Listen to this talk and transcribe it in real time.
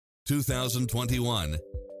2021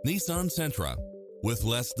 Nissan Sentra. With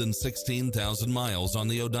less than 16,000 miles on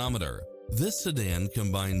the odometer, this sedan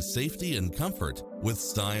combines safety and comfort with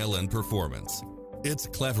style and performance. It's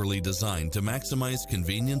cleverly designed to maximize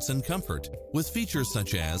convenience and comfort with features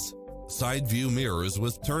such as side view mirrors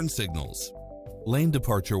with turn signals, lane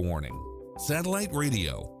departure warning, satellite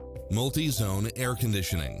radio, multi-zone air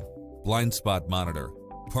conditioning, blind spot monitor,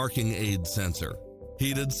 parking aid sensor,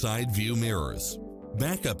 heated side view mirrors,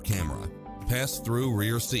 backup camera, pass-through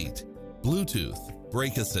rear seat, Bluetooth,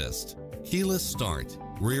 brake assist, keyless start,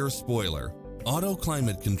 rear spoiler, auto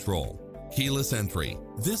climate control, keyless entry.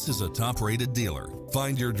 This is a top-rated dealer.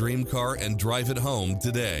 Find your dream car and drive it home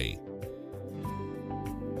today.